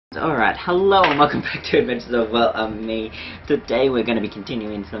Alright, hello and welcome back to Adventures of Me. Today we're going to be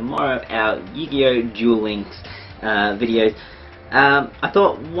continuing some more of our Yu-Gi-Oh! Duel Links videos. I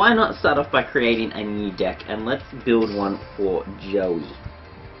thought, why not start off by creating a new deck, and let's build one for Joey.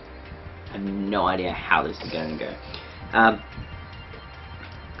 I have no idea how this is going to go.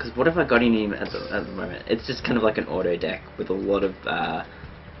 Because what have I got in him at the moment? It's just kind of like an auto deck with a lot of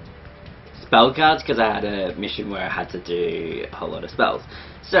spell cards, because I had a mission where I had to do a whole lot of spells.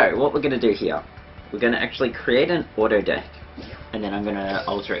 So what we're going to do here, we're going to actually create an auto deck, and then I'm going to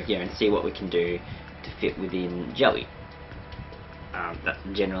alter it here and see what we can do to fit within Joey. That's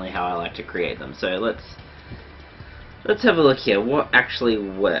generally how I like to create them. So let's have a look here. What actually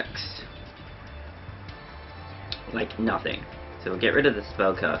works? Like nothing. So we'll get rid of the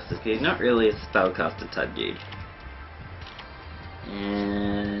spellcasters, because he's not really a spellcaster type dude.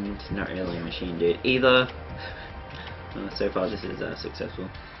 And not really a machine dude either. So far this is successful.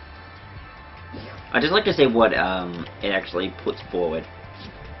 I just like to see what it actually puts forward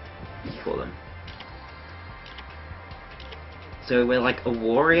for them. So we're like a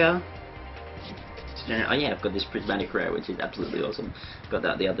warrior. Oh yeah, I've got this prismatic rare, which is absolutely awesome. Got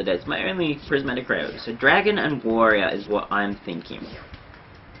that the other day. It's my only prismatic rare. So dragon and warrior is what I'm thinking.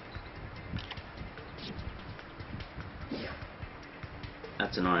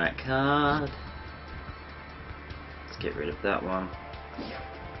 That's an alright card. Let's get rid of that one.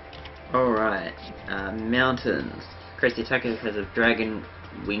 Alright, mountains. Creates the attacker has a dragon,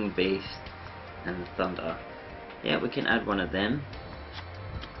 winged beast, and thunder. Yeah, we can add one of them.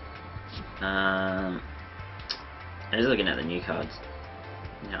 I'm just looking at the new cards.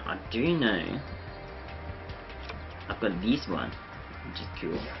 Now, I do know I've got this one, which is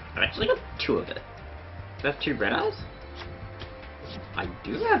cool. I've actually got two of it. Do I have two red eyes? I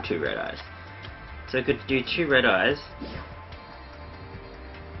do have two red eyes. So I could do two red eyes.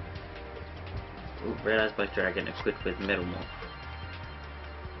 Ooh, red eyes black dragon equipped with metal morph.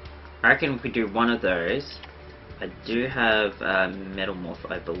 I reckon if we do one of those, I do have metal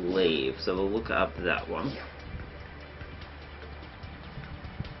morph, I believe. So we'll look up that one.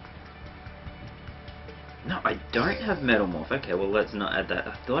 No, I don't have metal morph. Okay, well let's not add that.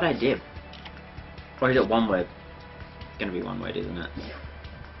 I thought I did. Or is it one word? It's gonna be one word, isn't it?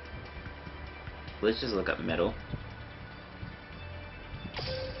 Let's just look up metal.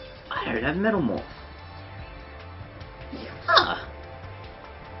 I don't have metal morph. Ah.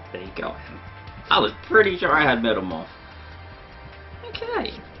 There you go. I was pretty sure I had metal morph.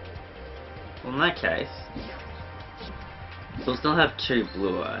 Okay. Well, in that case, we'll still have two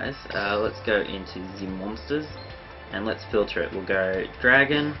blue eyes. Let's go into the monsters and let's filter it. We'll go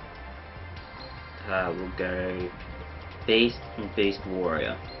dragon. We'll go beast and beast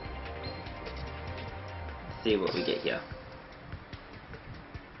warrior. See what we get here.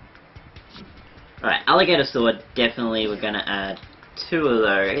 Alright, alligator sword, definitely we're gonna add two of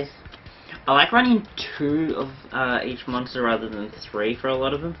those. I like running two of each monster rather than three for a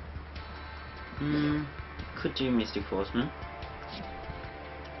lot of them. Could do Mystic Horseman.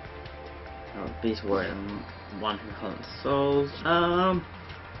 Oh, Beast Warrior and one who hunts souls.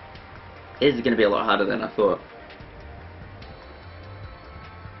 This is gonna be a lot harder than I thought.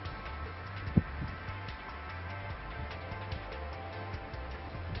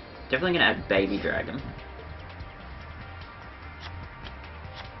 Definitely gonna add baby dragon.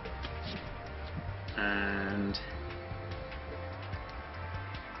 And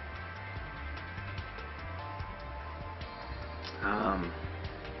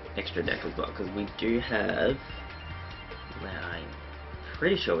extra deck as well, because we do have, well, I'm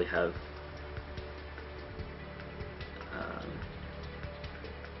pretty sure we have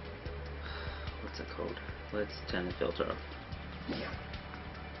what's it called? Let's turn the filter off.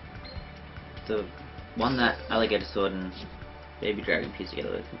 The one that alligator sword and baby dragon piece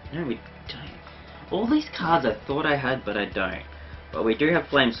together with. No, we don't. All these cards I thought I had, but I don't. But we do have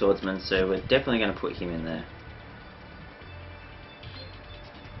flame swordsman, so we're definitely going to put him in there.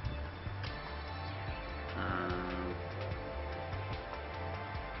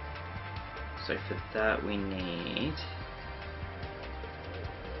 So for that we need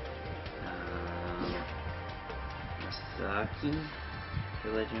Masaki. The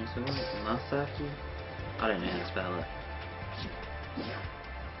Legend of Sword? Masaki? I don't know how to spell it.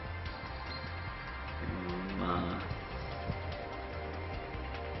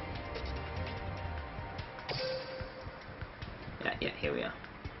 Yeah, here we are.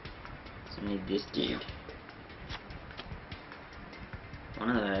 So we need this dude. One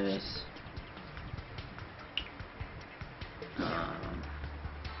of those.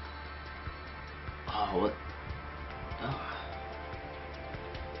 Oh, what? Oh.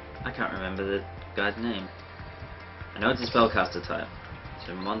 I can't remember the guy's name. I know it's a spellcaster type.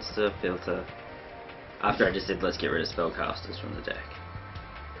 So monster filter. After I just said let's get rid of spellcasters from the deck.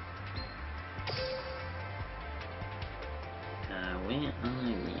 Where are you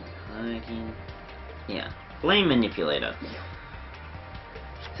hiding? Yeah, flame manipulator.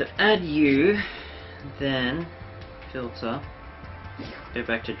 So add you, then filter. Go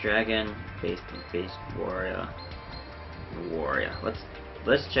back to dragon, beast, and beast, warrior, warrior.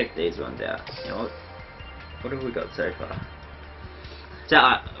 Let's check these ones out. You know what have we got so far? So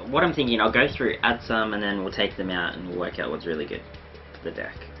what I'm thinking, I'll go through, add some, and then we'll take them out and we'll work out what's really good for the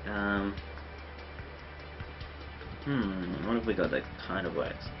deck. What have we got that kind of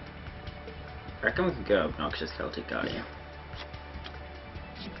works? I reckon we could go Obnoxious Celtic Guardian.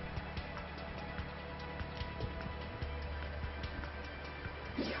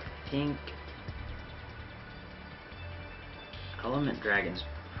 I think Element Dragon's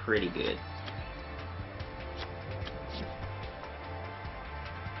pretty good.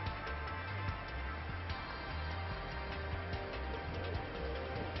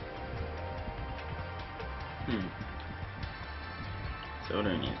 So I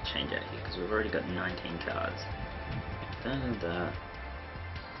don't need to change out here because we've already got 19 cards. That.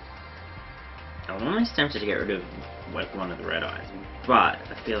 I'm almost tempted to get rid of like one of the red eyes, but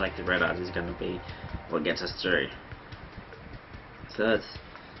I feel like the red eyes is going to be what gets us through. So that's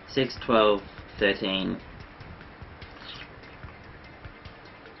 6, 12, 13.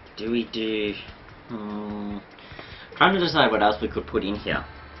 Do we do... trying to decide what else we could put in here.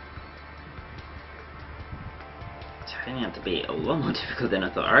 It's turning out to be a lot more difficult than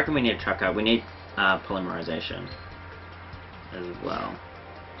I thought. I reckon we need a tracker. We need polymerization as well.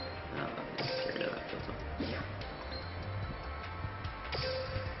 Let's get rid of that filter.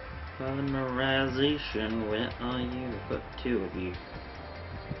 Polymerization, where are you? We've got 2 of you.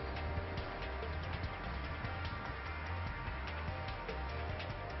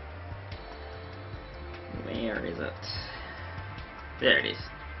 Where is it? There it is.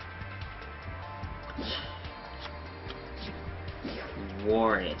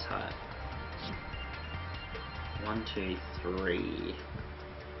 Warrior type. 1, 2, 3.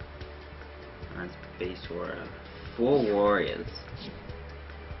 That's Beast Warrior. 4 warriors.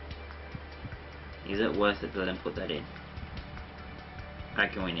 Is it worth it to then put that in? I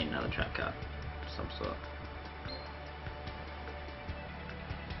reckon we need another trap card of some sort.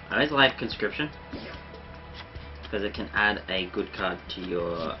 I always like conscription because it can add a good card to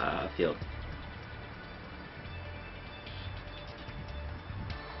your field.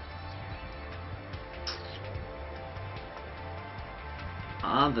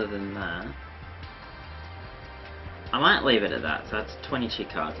 Other than that, I might leave it at that. So that's 22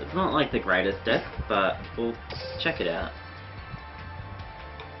 cards. It's not like the greatest deck, but we'll check it out.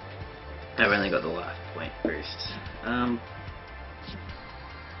 I've only got the life point boost.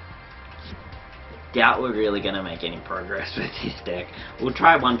 Doubt we're really going to make any progress with this deck. We'll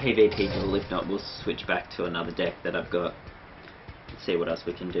try one PvP duel, if not we'll switch back to another deck that I've got and see what else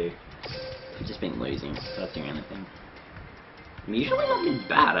we can do. I've just been losing, so that's the only thing. I'm usually not been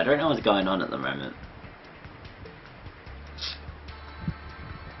bad, I don't know what's going on at the moment.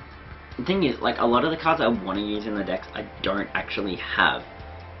 The thing is, like, a lot of the cards I want to use in the decks I don't actually have.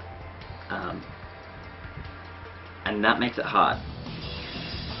 And that makes it hard.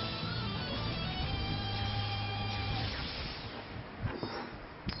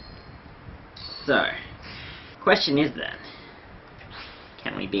 So, question is then,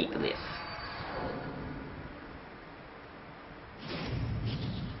 can we beat this?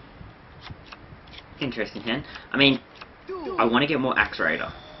 Interesting hand. I mean, I want to get more Axe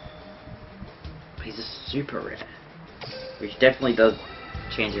Raider. But he's a super rare, which definitely does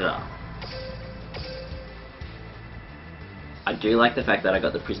change it up. I do like the fact that I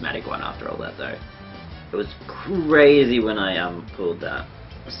got the prismatic one after all that though. It was crazy when I pulled that.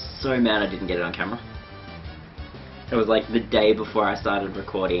 I was so mad I didn't get it on camera. It was like the day before I started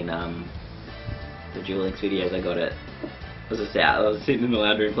recording the Duel Links videos. I got it. I was just out. I was sitting in the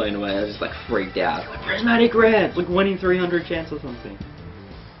lounge room playing away. I was just like freaked out. Like, prismatic rare. It's like 1 in 300 chance or something.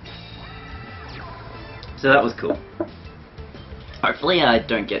 So that was cool. Hopefully I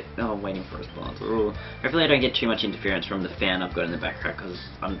don't get... Oh, I'm waiting for a response. Ooh. Hopefully I don't get too much interference from the fan I've got in the background, because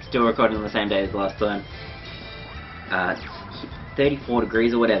I'm still recording on the same day as last time. 34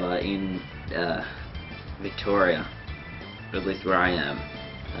 degrees or whatever in Victoria, at least where I am.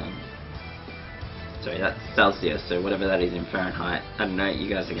 Sorry, that's Celsius, so whatever that is in Fahrenheit. I don't know, you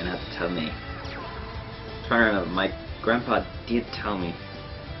guys are going to have to tell me. I'm trying to remember, my grandpa did tell me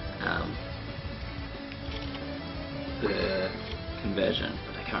the conversion,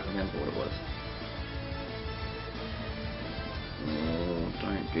 but I can't remember what it was. Oh,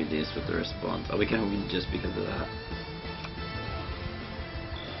 don't do this with the response. Are we going to win just because of that?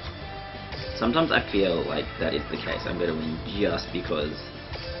 Sometimes I feel like that is the case. I'm going to win just because.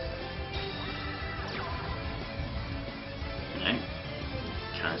 No.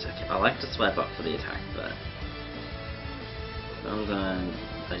 Counter-attack. I like to swipe up for the attack, but sometimes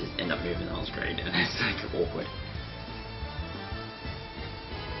I just end up moving the whole screen and it's like awkward.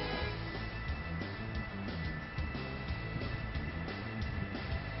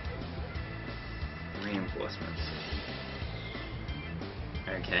 Reinforcements.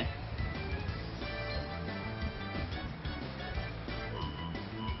 Okay.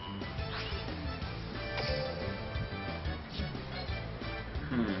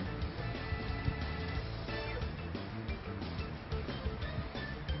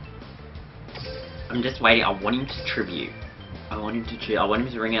 I'm just waiting. I want him to tribute. I want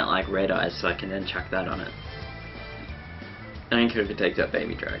him to ring out like red eyes so I can then chuck that on it. I don't care if it takes out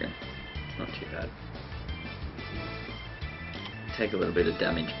baby dragon. Not too bad. Take a little bit of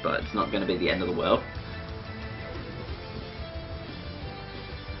damage, but it's not going to be the end of the world.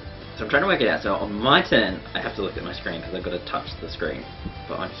 So I'm trying to work it out. So on my turn, I have to look at my screen because I've got to touch the screen.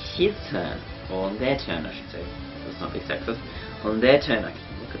 But on his turn, or on their turn I should say, let's not be sexist, on their turn I can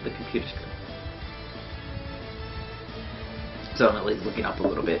look at the computer screen. So I'm at least looking up a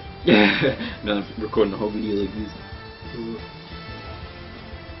little bit. No, I'm recording the whole video like this.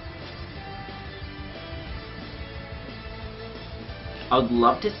 I would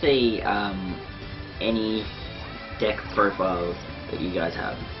love to see any deck profiles that you guys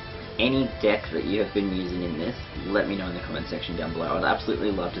have. Any deck that you have been using in this, let me know in the comment section down below. I'd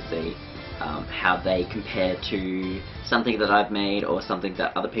absolutely love to see how they compare to something that I've made or something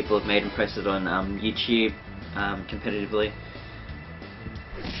that other people have made and posted on YouTube competitively.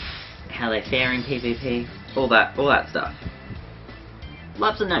 How they fare in PvP, all that stuff.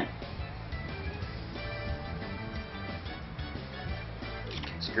 Love to know.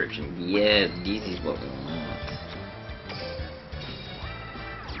 Conscription, yeah, this is what we want.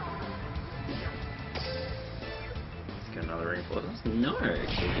 Let's get another reinforcement. No,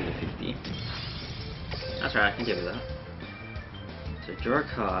 she'll do the 50. That's right, I can give her that. So draw a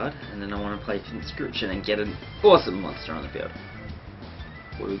card, and then I want to play Conscription and get an awesome monster on the field.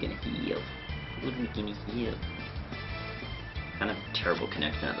 What are we gonna heal? What are we gonna heal? Kind of terrible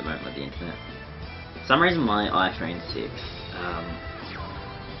connection at the moment with the internet. For some reason my iPhone 6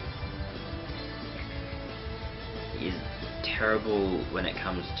 is terrible when it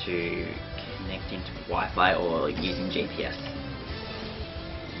comes to connecting to Wi-Fi or using GPS.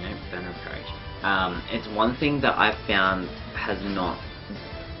 No, banner of courage. It's one thing that I've found has not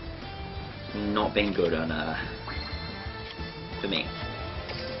been good on for me.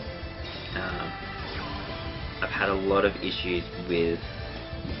 I've had a lot of issues with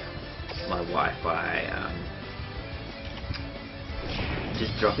my Wi-Fi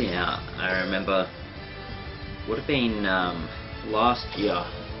just dropping out. I remember, would have been last year,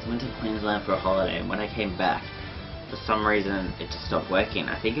 I went to Queensland for a holiday, and when I came back, for some reason it just stopped working.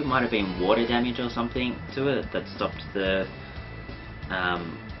 I think it might have been water damage or something to it that stopped the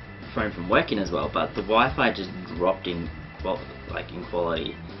phone from working as well, but the Wi-Fi just dropped in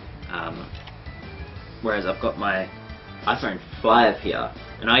quality. Whereas I've got my iPhone 5 here,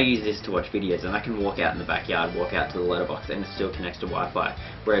 and I use this to watch videos, and I can walk out in the backyard, walk out to the letterbox, and it still connects to Wi-Fi.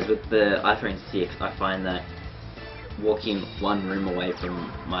 Whereas with the iPhone 6, I find that walking one room away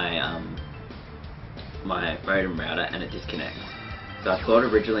from my my modem router, and it disconnects. So I thought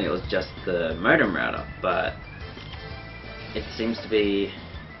originally it was just the modem router, but it seems to be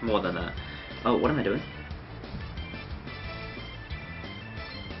more than that. Oh, what am I doing?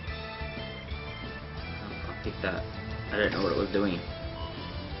 Pick that. I don't know what it was doing.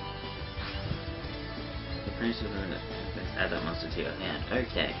 Let's add that monster to your hand.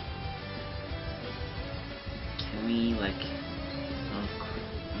 Okay. Can we like?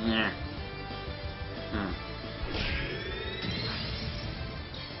 Yeah.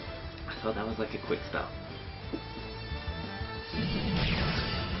 I thought that was like a quick spell.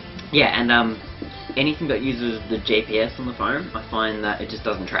 Yeah, and anything that uses the GPS on the phone, I find that it just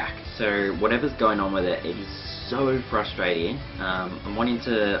doesn't track. So whatever's going on with it, it is so frustrating. I'm wanting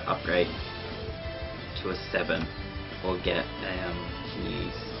to upgrade to a 7 or get a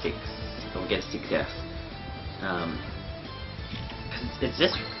 6 or get a 6S. Cause it's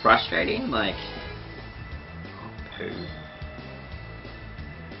just frustrating. Like, oh, poo.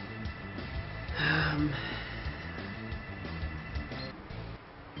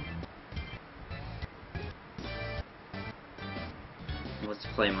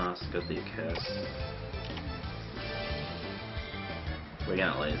 Let's play Mask of the Accursed. We're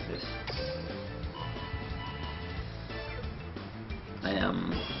gonna lose this. I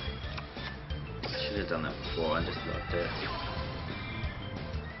should have done that before, I just left it.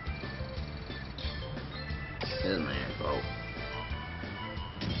 It isn't my own fault.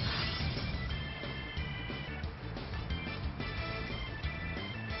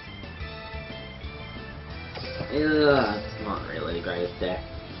 It's not really the greatest deck.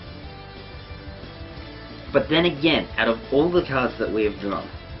 But then again, out of all the cards that we have drawn,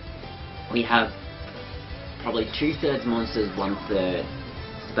 we have probably 2/3 monsters, 1/3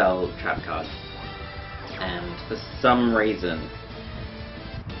 spell trap cards. And for some reason,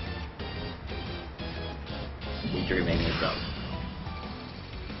 we drew many as well.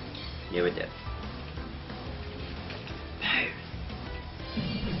 Yeah, we did.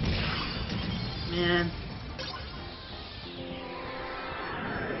 Man.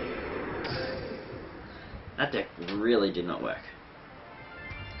 That deck really did not work.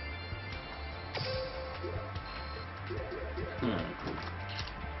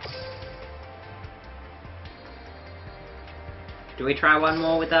 Do we try one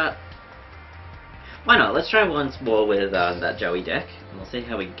more with that? Why not? Let's try once more with that Joey deck, and we'll see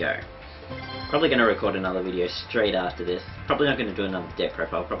how we go. Probably going to record another video straight after this. Probably not going to do another deck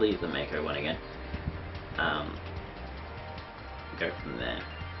profile. Probably use the Mako one again. Go from there.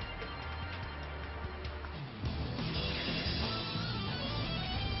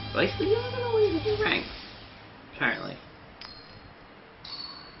 Basically, yeah, I don't know where you can rank. Apparently.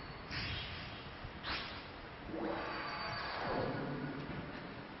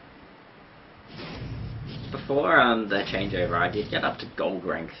 Before the changeover, I did get up to gold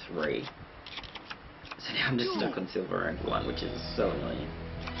rank 3. So now I'm just stuck on silver rank 1, which is so annoying.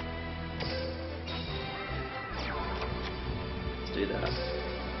 Let's do that.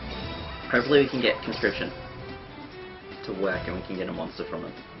 Hopefully we can get conscription to work and we can get a monster from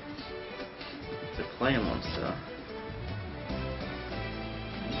it. So play a monster.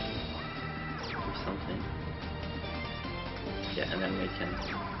 Do something. Yeah, and then we can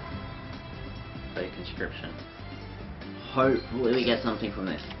play conscription. Hopefully we get something from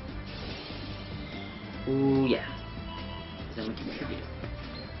this. Ooh, yeah. Then we can contribute it.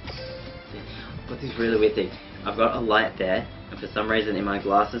 I've got this really weird thing. I've got a light there, and for some reason in my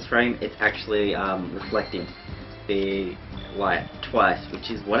glasses frame, it's actually reflecting the light twice, which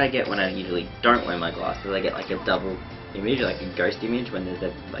is what I get when I usually don't wear my glasses. I get like a double image, like a ghost image when there's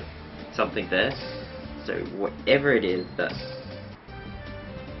like something there. So whatever it is, that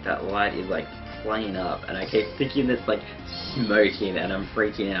light is like playing up, and I keep thinking it's like smoking, and I'm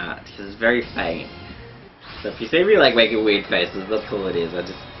freaking out because it's very faint. So if you see me like making weird faces, that's all it is.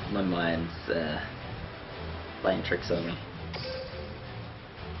 My mind's playing tricks on me.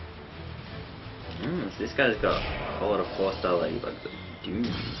 So this guy's got a whole lot of 4-star ladybugs. Dude,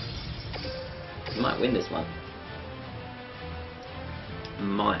 he might win this one.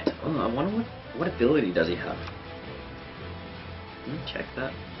 Might. Oh, I wonder what ability does he have. Can you check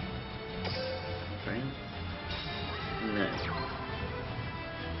that? Brain? No.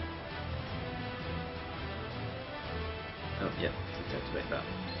 Oh, yeah, let's activate that.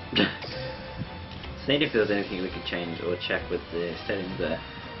 See if there was anything we could change or check with the settings there.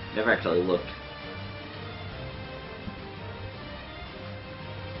 Never actually looked.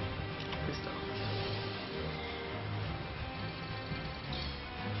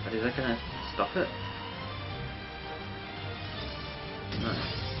 But is that gonna stop it? No.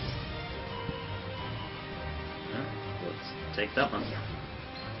 No. Let's take that one.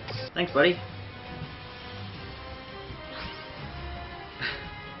 Thanks, buddy.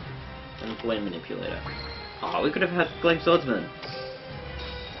 And Flame Manipulator. Oh, we could have had Flame Swordsman.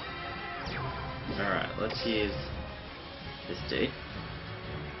 Alright, let's use this dude.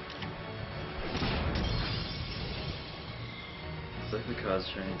 Select the cards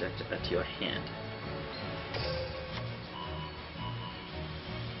shown in deck to add to your hand.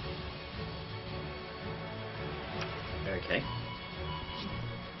 Okay.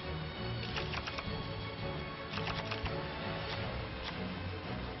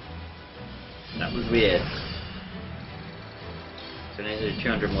 That was weird. So now do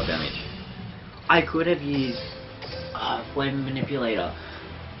 200 more damage. I could have used Flame Manipulator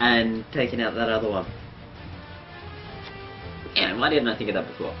and taken out that other one. Yeah, why didn't I think of that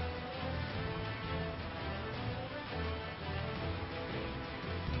before?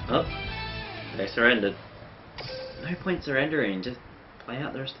 Oh, they surrendered. No point surrendering, just play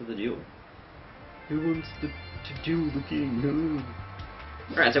out the rest of the duel. Who wants to duel the king? No.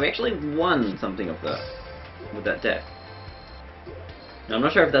 Right, so we actually won something of that with that deck. Now, I'm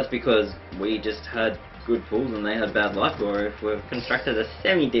not sure if that's because we just had good pulls and they had bad luck, or if we've constructed a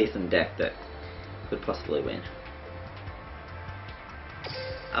semi-decent deck that could possibly win.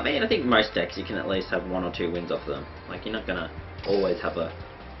 I mean, I think most decks you can at least have 1 or 2 wins off them. Like, you're not gonna always have a...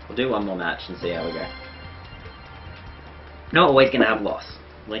 We'll do one more match and see how we go. Not always gonna have loss.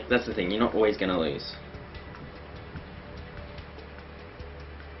 Like, that's the thing, you're not always gonna lose.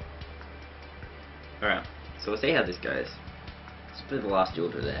 Alright, so we'll see how this goes. This will be the last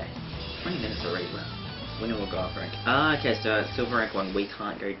duel today. 20 minutes already left. Winner will go up a rank. Ah, okay, so at silver rank 1 we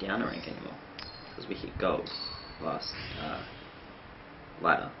can't go down a rank anymore. Because we hit gold last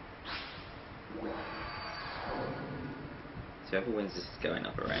ladder. So whoever wins this is going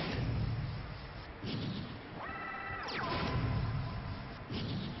up a rank.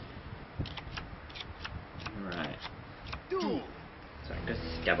 Alright. Sorry, I'm just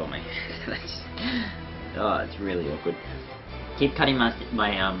scab on my head. Oh, it's really awkward. Keep cutting my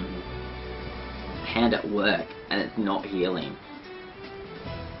hand at work and it's not healing.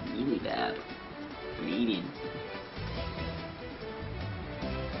 Really bad. Bleeding.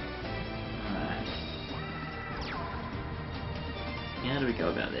 Alright. How do we go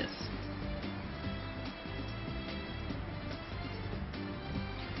about this?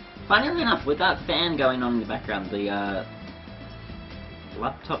 Funnily enough, with that fan going on in the background, the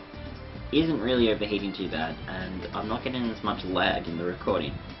laptop isn't really overheating too bad, and I'm not getting as much lag in the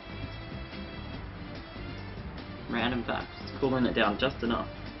recording. Random facts, it's cooling it down just enough.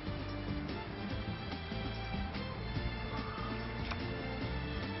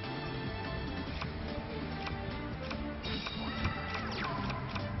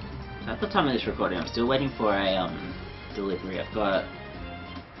 At the time of this recording, I'm still waiting for a delivery. I've got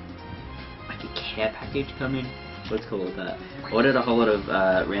like a care package coming. Let's call it that. Ordered a whole lot of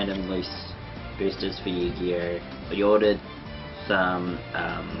random loose boosters for Yu-Gi-Oh! I ordered some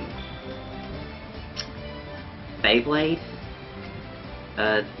Beyblade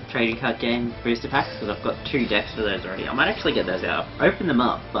trading card game booster packs because I've got 2 decks for those already. I might actually get those out. I've opened them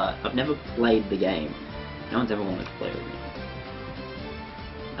up, but I've never played the game. No one's ever wanted to play with me.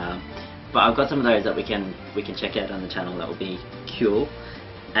 But I've got some of those that we can check out on the channel. That will be cool.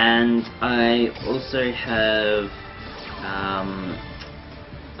 And I also have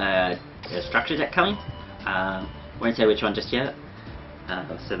a structure deck coming. Won't say which one just yet.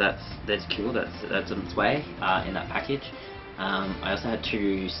 So that's cool. That's on its way in that package. I also had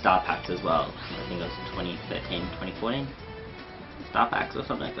 2 star packs as well. I think it was 2013, 2014 star packs or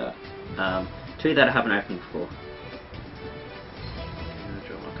something like that. 2 that I haven't opened before.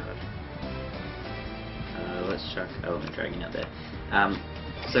 Draw my card. Let's chuck Element Dragon out there.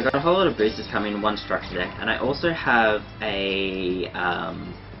 So I've got a whole lot of boosters coming, 1 structure deck, and I also have a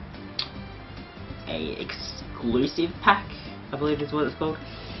exclusive pack, I believe is what it's called,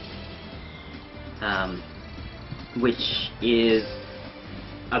 which is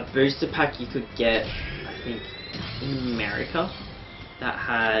a booster pack you could get, I think, in America, that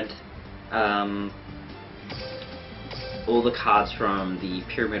had all the cards from the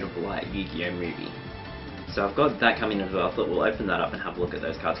Pyramid of Light Yu-Gi-Oh! Movie. So I've got that coming as well. I thought we'll open that up and have a look at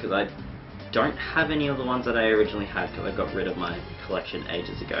those cards, because I don't have any of the ones that I originally had, because I got rid of my collection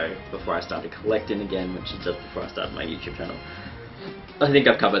ages ago before I started collecting again, which is just before I started my YouTube channel. I think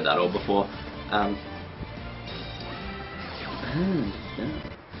I've covered that all before.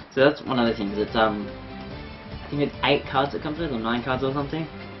 So that's one of the things. It's I think it's 8 cards it comes with, or 9 cards or something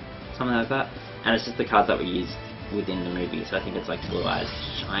like that. And it's just the cards that were used within the movie. So I think it's like Blue Eyes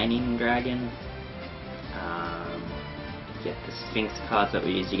Shining Dragon. You get the Sphinx cards that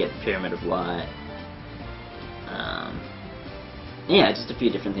we use, you get the Pyramid of Light. Yeah, just a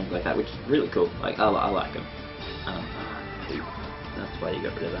few different things like that, which is really cool. Like, I like them. That's why you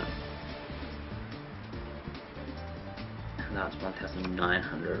got rid of that. And that's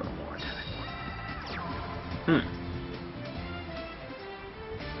 1,900 or more attack.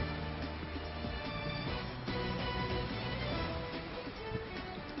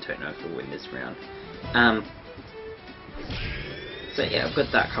 Don't know if we'll win this round. So yeah, I've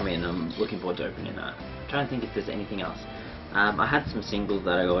got that coming in. I'm looking forward to opening that. I'm trying to think if there's anything else. I had some singles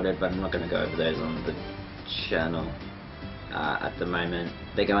that I ordered, but I'm not going to go over those on the channel at the moment.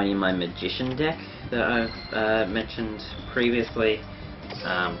 They're going in my Magician deck that I've mentioned previously.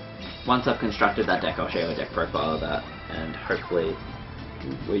 Once I've constructed that deck, I'll show you a deck profile of that, and hopefully,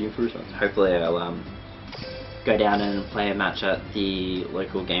 I'll go down and play a match at the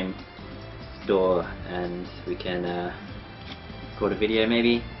local game store, and we can record a video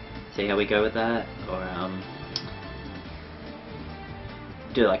maybe, see how we go with that, or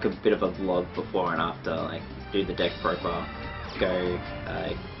do like a bit of a vlog before and after, like do the deck profile. go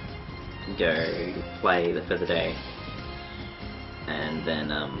play for the day, and then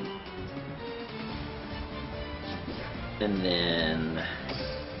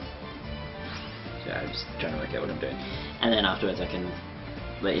so I'm just trying to work out what I'm doing, and then afterwards I can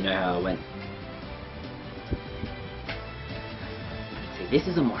let you know how it went. See, this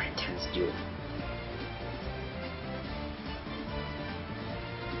is a more intense duel.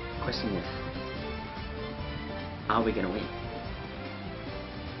 Question is, are we going to win?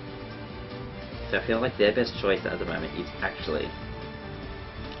 So I feel like their best choice at the moment is actually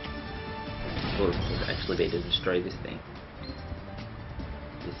would actually be to destroy this thing,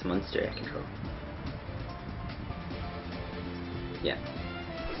 this monster I control. Yeah,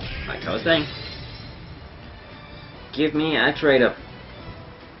 like I was saying, give me a traitor.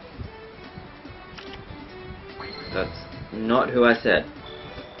 That's not who I said.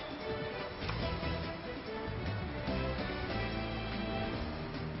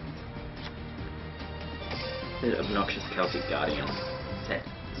 The obnoxious Celtic Guardian.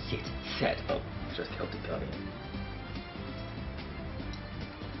 Set of just Celtic Guardian.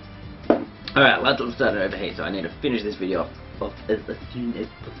 Alright, laptop started overheat, so I need to finish this video off as soon as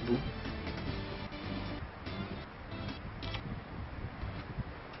possible.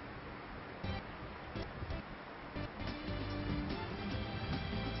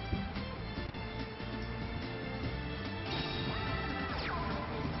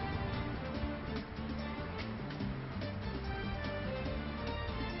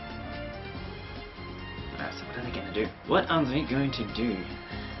 So what are they going to do? What are they going to do?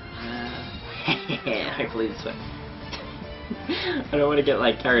 Hopefully this way. I don't want to get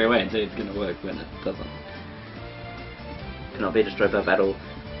like carried away and say it's going to work when it doesn't. Cannot be destroyed by battle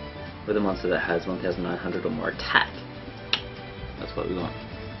with a monster that has 1,900 or more attack. That's what we want.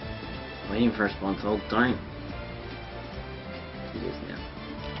 Waiting for a response all time. It is now.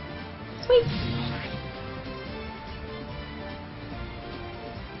 Sweet!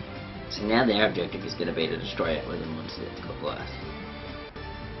 So now their objective is going to be to destroy it with a monster that's got glass.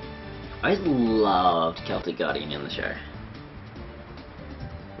 I always loved Celtic Guardian in the show.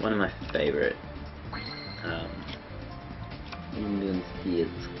 One of my favourite Indian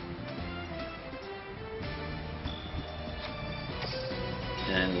steeds.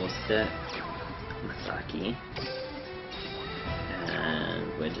 And we'll set Masaki.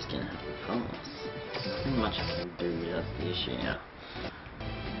 And we're just going to have to pass. Nothing much I can do, that's the issue now.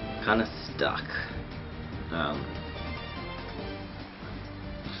 Kind of stuck.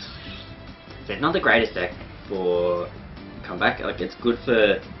 So it's not the greatest deck for comeback. Like, it's good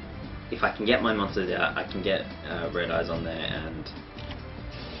for if I can get my monsters out, I can get Red Eyes on there and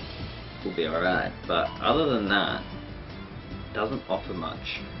we'll be alright. But other than that, it doesn't offer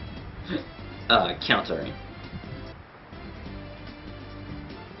much countering.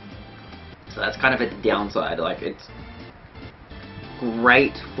 So that's kind of a downside. Like, it's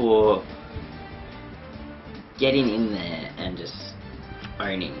great for getting in there and just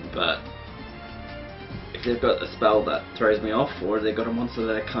owning, but if they've got a spell that throws me off, or they've got a monster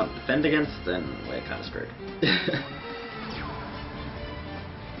that I can't defend against, then we're kind of screwed.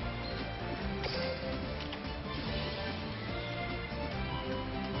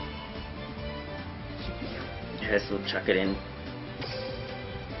 Okay, so we'll chuck it in.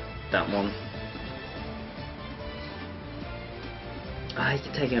 That one. Ah, you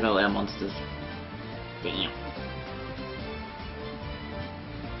can take out all our monsters. Damn.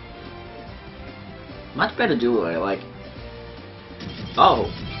 Much better duo, like...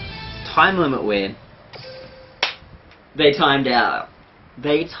 Oh! Time limit win. They timed out.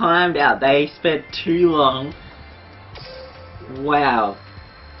 They timed out. They spent too long. Wow.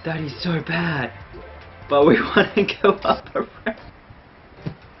 That is so bad. But we want to go up around.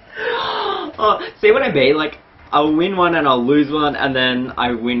 Oh, see what I mean? Like, I'll win one and I'll lose one, and then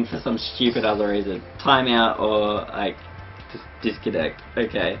I win for some stupid other reason. Timeout or, like, just disconnect.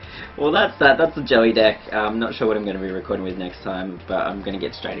 Okay. Well, that's that. That's the jelly deck. I'm not sure what I'm going to be recording with next time, but I'm going to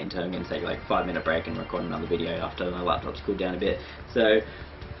get straight into it. I'm going to take like a 5-minute break and record another video after my laptop's cooled down a bit. So,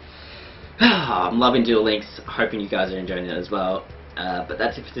 I'm loving Duel Links. Hoping you guys are enjoying it as well. But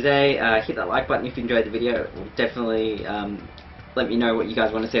that's it for today. Hit that like button if you enjoyed the video. Definitely let me know what you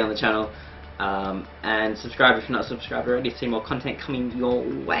guys want to see on the channel. And subscribe if you're not subscribed already to see more content coming your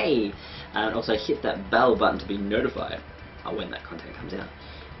way. And also hit that bell button to be notified when that content comes out.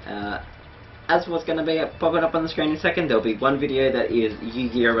 As what's going to be popping up on the screen in a second, there'll be one video that is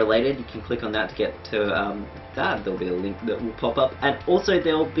Yu-Gi-Oh related. You can click on that to get to that. There'll be a link that will pop up, and also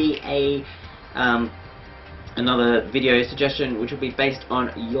there'll be a another video suggestion which will be based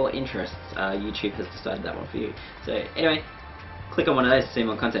on your interests. YouTube has decided that one for you. So anyway, click on one of those to see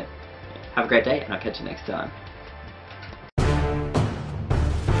more content. Have a great day, and I'll catch you next time.